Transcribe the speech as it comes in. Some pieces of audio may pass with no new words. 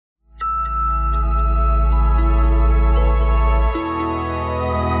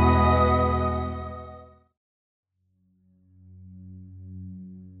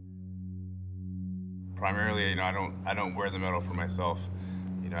I don't wear the medal for myself.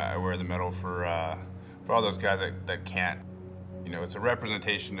 I wear the medal for all those guys that can't. It's a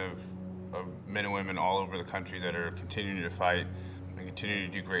representation of men and women all over the country that are continuing to fight and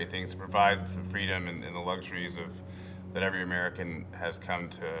continuing to do great things to provide the freedom and the luxuries that every American has come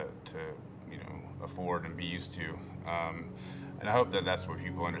to afford and be used to. And I hope that that's what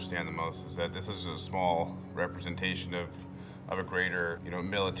people understand the most, is that this is a small representation of a greater,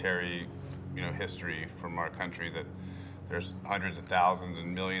 military, history from our country, that there's hundreds of thousands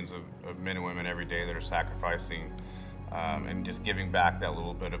and millions of men and women every day that are sacrificing and just giving back that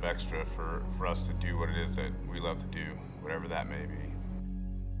little bit of extra for us to do what it is that we love to do, whatever that may be.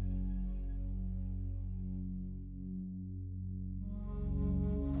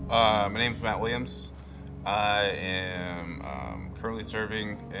 My name's Matt Williams. I am currently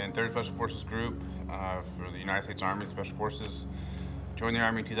serving in 3rd Special Forces Group for the United States Army Special Forces. Joined the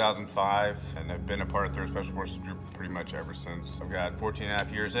Army in 2005, and I've been a part of 3rd Special Forces Group pretty much ever since. I've got 14 and a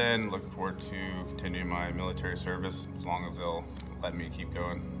half years in, looking forward to continuing my military service as long as they'll let me keep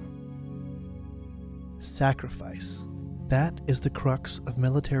going. Sacrifice. That is the crux of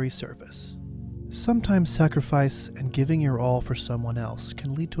military service. Sometimes sacrifice and giving your all for someone else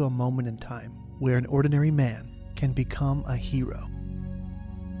can lead to a moment in time where an ordinary man can become a hero.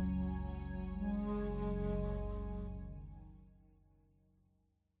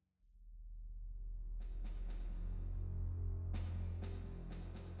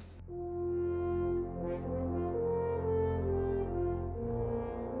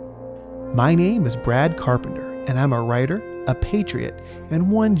 My name is Brad Carpenter, and I'm a writer, a patriot,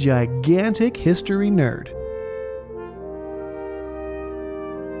 and one gigantic history nerd.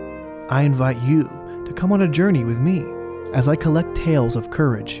 I invite you to come on a journey with me as I collect tales of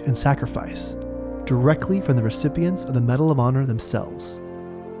courage and sacrifice directly from the recipients of the Medal of Honor themselves.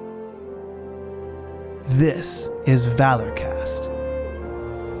 This is ValorCast.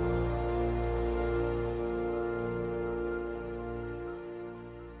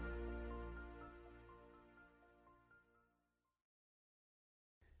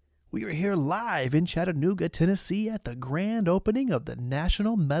 We are here live in Chattanooga, Tennessee at the grand opening of the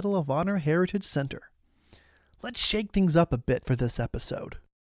National Medal of Honor Heritage Center. Let's shake things up a bit for this episode.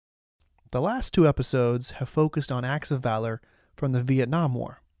 The last 2 episodes have focused on acts of valor from the Vietnam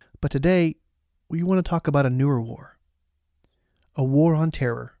War, but today we want to talk about a newer war, a war on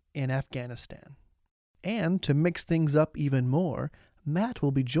terror in Afghanistan. And to mix things up even more, Matt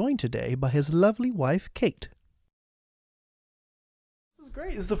will be joined today by his lovely wife, Kate. This is great.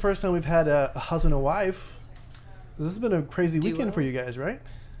 This is the first time we've had a husband and wife. This has been a crazy weekend for you guys, right?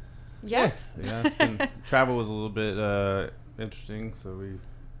 Yes. Yeah, it's been, travel was a little bit interesting, so we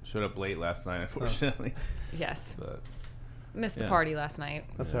showed up late last night, unfortunately. Yes. But missed the party last night.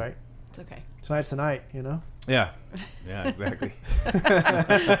 That's all right. It's okay. Tonight's the night, Yeah, exactly.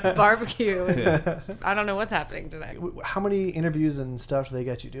 Barbecue. Yeah. I don't know what's happening tonight. How many interviews and stuff do they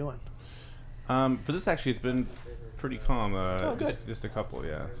got you doing? For this, actually, it's been pretty calm. Good. Just a couple,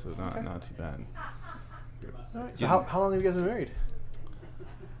 yeah. So not too bad. All right. So how long have you guys been married?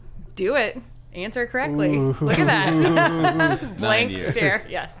 Do it. Answer correctly. Ooh. Look at that. Blank years. stare.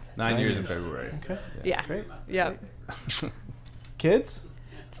 Yes. 9 years in February. Okay. Yeah. Great. Yep. Great. Kids?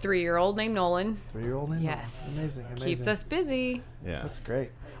 3-year-old named Nolan. 3-year-old name? Yes. Amazing. Keeps us busy. Yeah. That's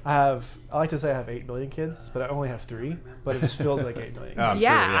great. I like to say I have 8 billion kids, but I only have 3, but it just feels like 8 billion. Oh, I'm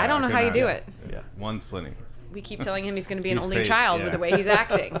Yeah, sure, I don't know how you do it. Yeah. One's plenty. We keep telling him he's going to be an He's only crazy, child yeah. with the way he's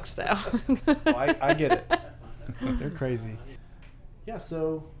acting. So. Well, I get it. They're crazy. Yeah,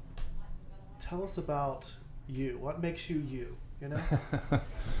 so tell us about you. What makes you you,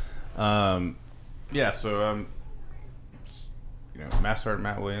 Yeah, so Master Sergeant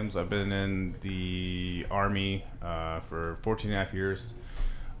Matt Williams. I've been in the Army for 14 and a half years.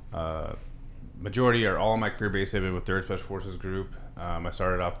 Majority or all of my career base have been with 3rd Special Forces Group. I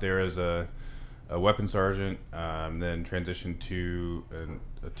started off there as a weapons sergeant, then transitioned to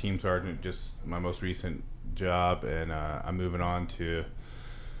a team sergeant, just my most recent job, and I'm moving on to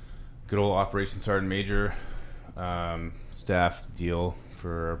good old Operations Sergeant Major staff deal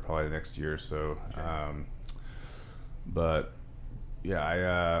for probably the next year or so. But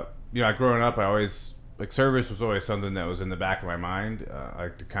yeah, growing up, I always, service was always something that was in the back of my mind. I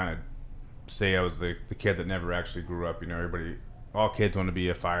like to kind of say I was the kid that never actually grew up. All kids want to be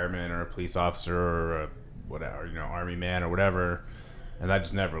a fireman or a police officer or a whatever, Army man or whatever, and I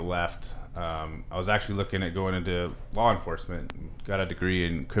just never left. I was actually looking at going into law enforcement, got a degree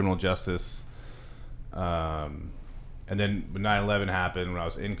in criminal justice, and then when 9/11 happened, when I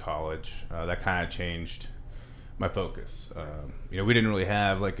was in college, that kind of changed my focus. We didn't really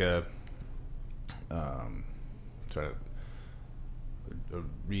have like a try to a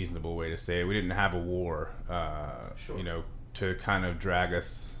reasonable way to say it. We didn't have a war, Sure. you know, to kind of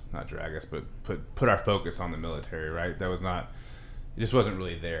not drag us, but put our focus on the military, right? That was not, it just wasn't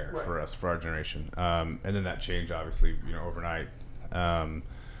really there Right. for us, for our generation. And then that changed, obviously, you know, overnight.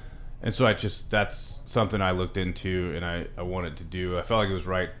 And so that's something I looked into and I wanted to do. I felt like it was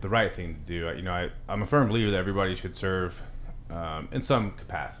the right thing to do. You know, I'm a firm believer that everybody should serve in some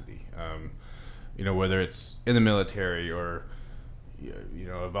capacity. You know, whether it's in the military or, you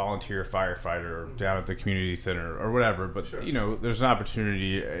know, a volunteer firefighter or down at the community center or whatever. But, Sure. you know, there's an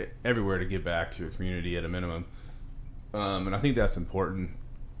opportunity everywhere to give back to a community at a minimum. And I think that's important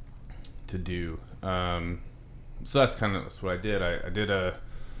to do. So that's what I did. I did a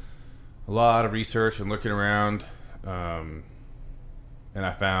lot of research and looking around, and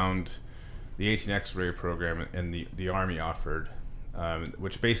I found the 18 X-ray program and the Army offered,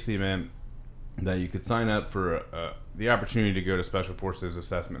 which basically meant that you could sign up for the opportunity to go to Special Forces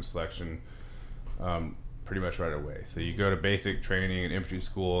Assessment Selection pretty much right away. So you go to basic training and infantry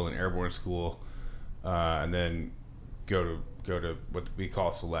school and airborne school, and then go to what we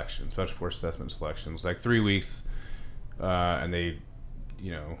call selection, Special Forces Assessment Selection. It's like 3 weeks, and they,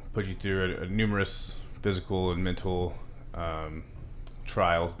 you know, put you through a numerous physical and mental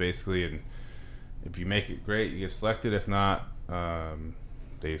trials, basically, and if you make it, great, you get selected. If not,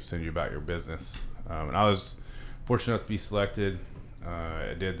 they send you about your business. And I was fortunate enough to be selected.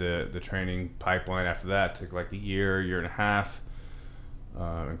 I did the training pipeline after that. Took like a year and a half,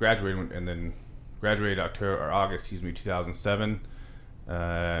 and graduated August 2007.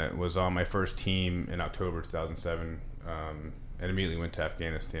 Was on my first team in October 2007, and immediately went to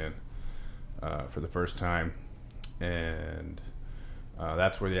Afghanistan for the first time, and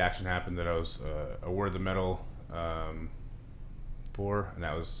that's where the action happened that I was awarded the medal for, and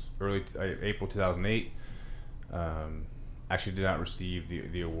that was early April 2008. Actually did not receive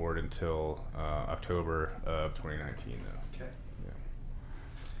the award until October of 2019 though. Okay. Yeah.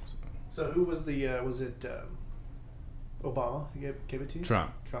 So who was was it Obama who gave it to you?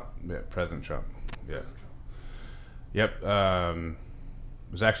 Trump. Yeah, President Trump. Yeah. President Trump. Yep.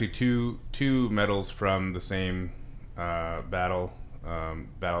 It was actually two medals from the same battle.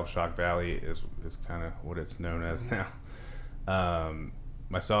 Battle of Shock Valley is kind of what it's known as now.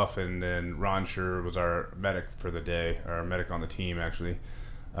 Myself and then Ron Scher was our medic for the day, our medic on the team actually,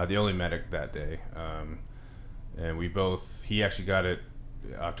 the only medic that day. And he actually got it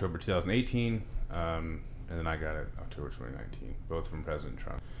October 2018, and then I got it October 2019, both from President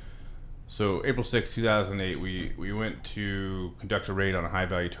Trump. So April 6, 2008, we went to conduct a raid on a high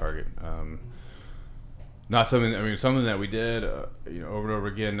value target. Not something, something that we did, over and over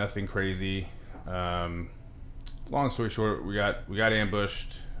again, nothing crazy. Long story short, we got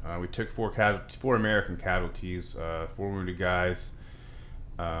ambushed. We took four American casualties, 4 wounded guys.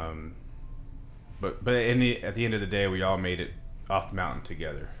 But at the end of the day, we all made it off the mountain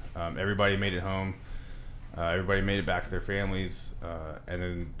together. Everybody made it home. Everybody made it back to their families. And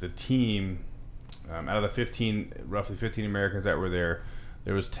then the team, out of the roughly 15 Americans that were there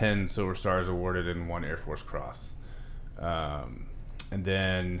was 10 Silver Stars awarded and 1 Air Force Cross. And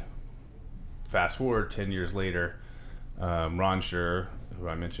then fast forward 10 years later, Ron Scher, who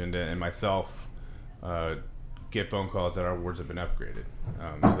I mentioned, and myself get phone calls that our awards have been upgraded.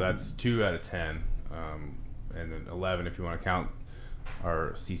 So that's 2 out of 10, and then 11 if you want to count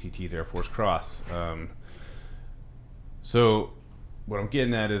our CCT's Air Force Cross. So what I'm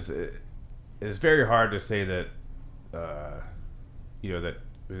getting at is it's very hard to say that,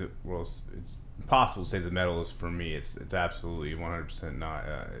 it's impossible to say the medal is for me. It's absolutely 100% not.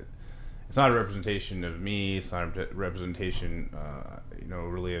 It's not a representation of me. It's not a representation,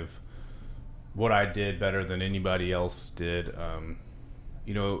 really of what I did better than anybody else did.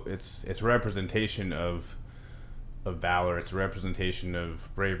 It's a representation of valor. It's a representation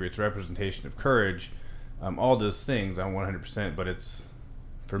of bravery. It's a representation of courage. All those things I'm 100%. But it's,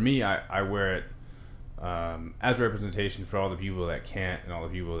 for me, I wear it as a representation for all the people that can't and all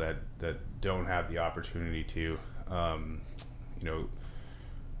the people that don't have the opportunity to.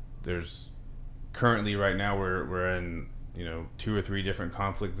 There's currently right now we're in 2 or 3 different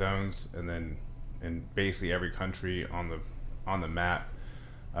conflict zones, and then in basically every country on the map,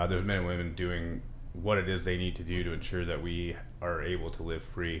 there's men and women doing what it is they need to do to ensure that we are able to live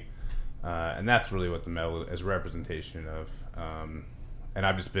free, and that's really what the medal is a representation of. And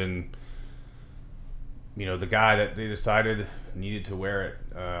I've just been the guy that they decided needed to wear it,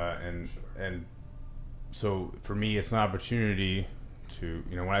 and so for me it's an opportunity to,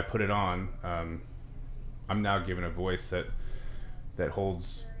 when I put it on, I'm now given a voice that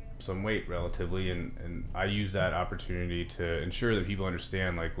holds some weight relatively, and I use that opportunity to ensure that people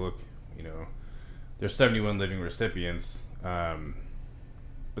understand, like, look, there's 71 living recipients, but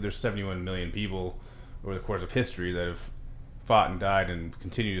there's 71 million people over the course of history that have fought and died and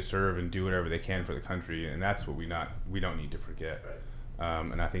continue to serve and do whatever they can for the country, and that's what we don't need to forget.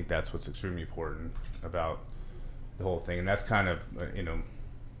 Right. And I think that's what's extremely important about the whole thing, and that's kind of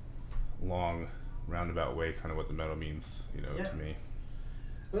long roundabout way kind of what the medal means to me.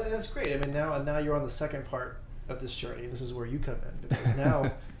 Well, that's great. I mean, now you're on the second part of this journey. This is where you come in, because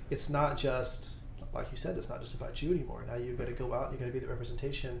now it's not just, like you said, it's not just about you anymore. Now you've got to go out and you've got to be the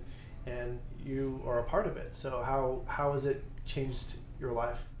representation, and you are a part of it. So how has it changed your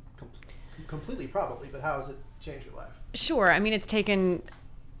life? Completely, probably, but how has it changed your life? Sure. I mean, it's taken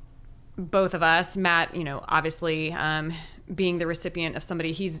both of us. Matt, obviously, being the recipient of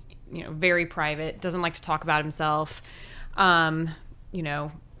somebody, he's, very private, doesn't like to talk about himself, and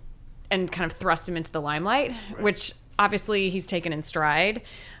kind of thrust him into the limelight, right. Which obviously he's taken in stride.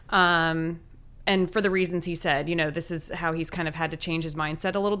 And for the reasons he said, this is how he's kind of had to change his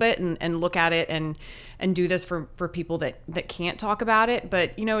mindset a little bit and look at it and do this for people that can't talk about it.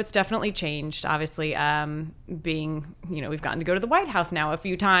 But, it's definitely changed, obviously, being, we've gotten to go to the White House now a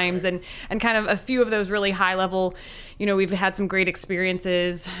few times, right. and kind of a few of those really high level, we've had some great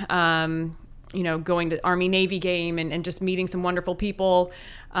experiences, going to Army-Navy game and just meeting some wonderful people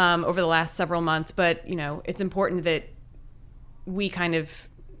over the last several months. But, it's important that we kind of,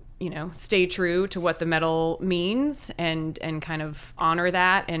 stay true to what the medal means and kind of honor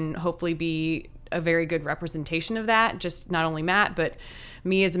that and hopefully be a very good representation of that. Just not only Matt, but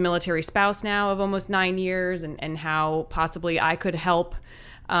me as a military spouse now of almost 9 years and how possibly I could help,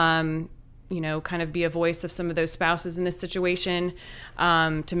 kind of be a voice of some of those spouses in this situation,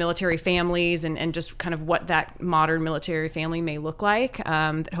 to military families and just kind of what that modern military family may look like.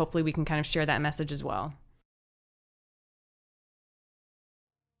 That hopefully we can kind of share that message as well.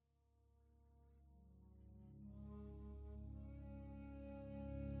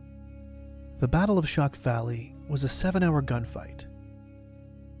 The Battle of Shock Valley was a 7-hour gunfight.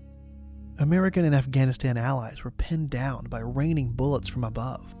 American and Afghanistan allies were pinned down by raining bullets from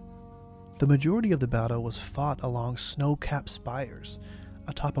above. The majority of the battle was fought along snow-capped spires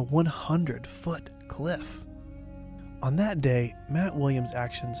atop a 100-foot cliff. On that day, Matt Williams'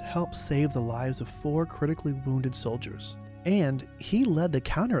 actions helped save the lives of 4 critically wounded soldiers, and he led the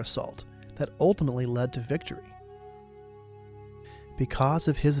counter-assault that ultimately led to victory. Because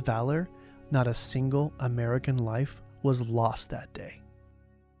of his valor, not a single American life was lost that day.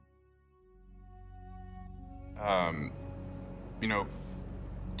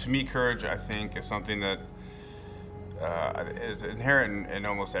 To me, courage, I think, is something that is inherent in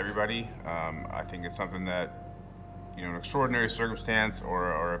almost everybody. I think it's something that, an extraordinary circumstance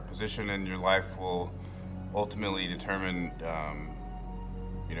or a position in your life will ultimately determine,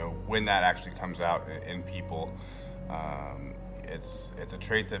 when that actually comes out in people. It's a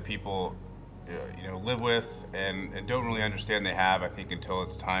trait that people live with and don't really understand they have, I think, until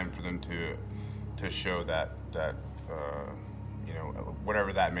it's time for them to show that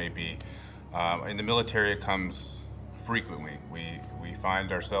whatever that may be. In the military, it comes frequently. We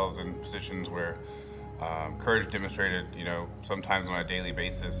find ourselves in positions where courage demonstrated, sometimes on a daily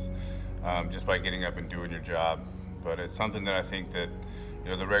basis, just by getting up and doing your job. But it's something that I think that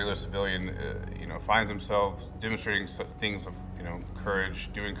the regular civilian, finds themselves demonstrating things of,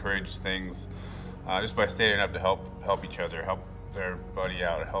 courage, doing courageous things, just by standing up to help each other, help their buddy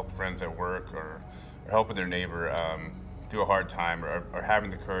out, or help friends at work, or helping their neighbor through a hard time, or having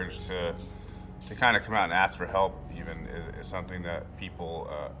the courage to kind of come out and ask for help even is something that people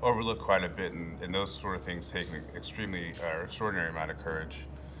overlook quite a bit, and those sort of things take an extraordinary amount of courage.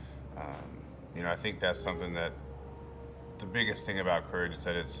 I think that's something that the biggest thing about courage is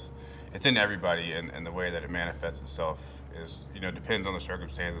that it's in everybody, and the way that it manifests itself is, depends on the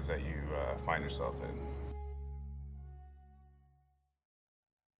circumstances that you find yourself in.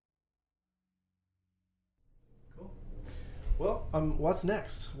 Cool. Well, what's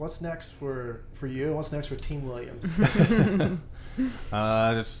next? What's next for you? And what's next for Team Williams?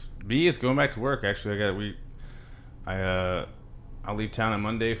 It's going back to work. Actually, I'll leave town on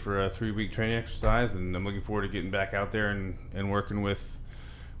Monday for a 3-week training exercise, and I'm looking forward to getting back out there and working with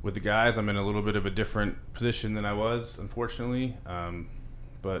the guys. I'm in a little bit of a different position than I was, unfortunately,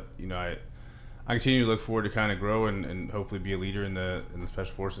 but I continue to look forward to kind of grow and hopefully be a leader in the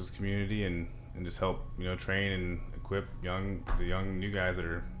Special Forces community and just help train and equip the young new guys that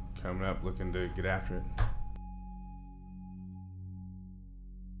are coming up looking to get after it.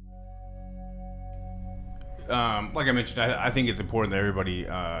 like I mentioned, I think it's important that everybody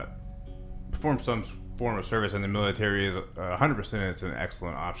perform some form of service, and the military is 100%. It's an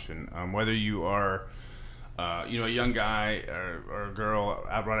excellent option. Whether you are a young guy or a girl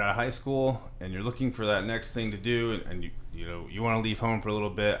right out of high school, and you're looking for that next thing to do, and you want to leave home for a little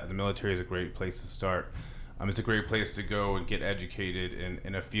bit, the military is a great place to start. It's a great place to go and get educated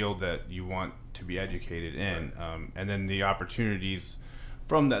in a field that you want to be educated in, and then the opportunities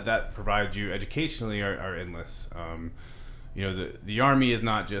from that provides you educationally are endless. The Army is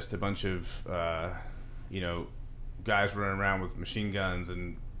not just a bunch of guys running around with machine guns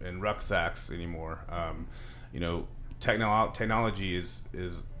and rucksacks anymore. Technology is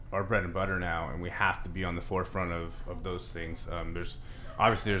our bread and butter now, and we have to be on the forefront of those things. There's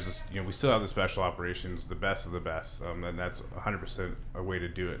this, we still have the special operations, the best of the best, and that's 100% a way to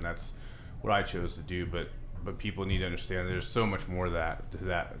do it, and that's what I chose to do. But people need to understand there's so much more to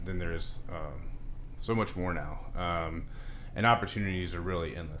that than there is so much more now, and opportunities are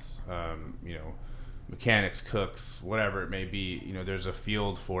really endless. Mechanics, cooks, whatever it may be, there's a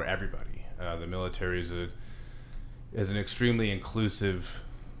field for everybody. The military is an extremely inclusive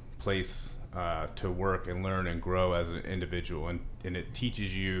place to work and learn and grow as an individual, and it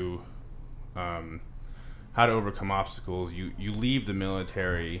teaches you how to overcome obstacles. You leave the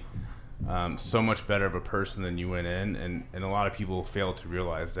military so much better of a person than you went in, and a lot of people fail to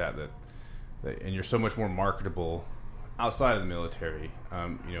realize that and you're so much more marketable outside of the military.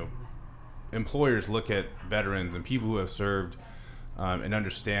 Employers look at veterans and people who have served and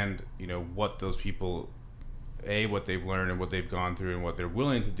understand what those people, what they've learned and what they've gone through and what they're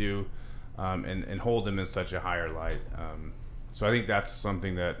willing to do, and hold them in such a higher light. So I think that's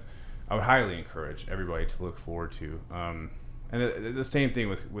something that I would highly encourage everybody to look forward to. And the same thing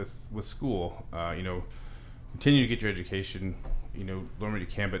with school. Continue to get your education. Learn what you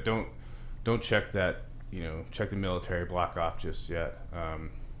can, but don't check the military block off just yet.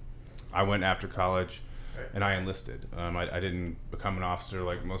 I went after college, and I enlisted. I didn't become an officer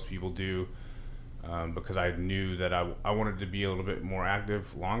like most people do, because I knew that I wanted to be a little bit more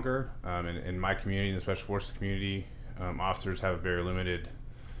active longer. In my community, in the Special Forces community, officers have a very limited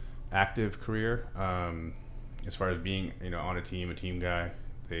active career. As far as being on a team guy,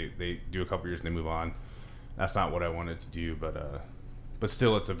 they do a couple years and they move on. That's not what I wanted to do, but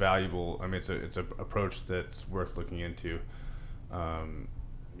still, it's a valuable. It's a approach that's worth looking into.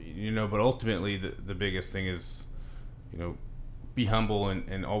 But ultimately, the biggest thing is, be humble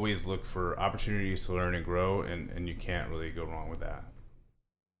and always look for opportunities to learn and grow, and you can't really go wrong with that.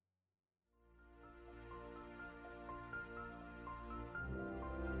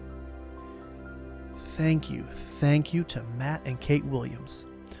 Thank you to Matt and Kate Williams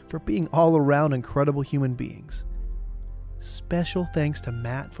for being all around incredible human beings. Special thanks to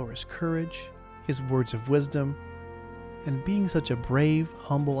Matt for his courage, his words of wisdom, and being such a brave,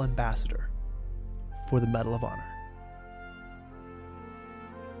 humble ambassador for the Medal of Honor.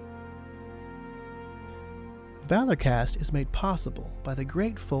 Valorcast is made possible by the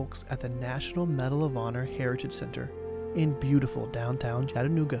great folks at the National Medal of Honor Heritage Center in beautiful downtown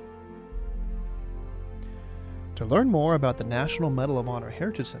Chattanooga. To learn more about the National Medal of Honor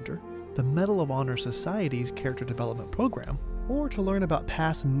Heritage Center, the Medal of Honor Society's Character Development Program, or to learn about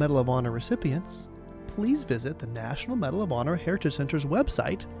past Medal of Honor recipients, please visit the National Medal of Honor Heritage Center's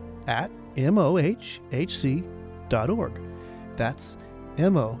website at mohhc.org. That's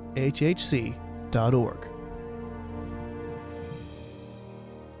mohhc.org.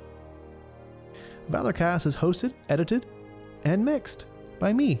 Valorcast is hosted, edited, and mixed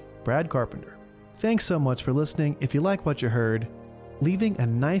by me, Brad Carpenter. Thanks so much for listening. If you like what you heard, leaving a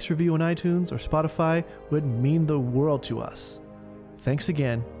nice review on iTunes or Spotify would mean the world to us. Thanks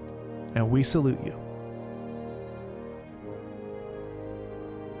again, and we salute you.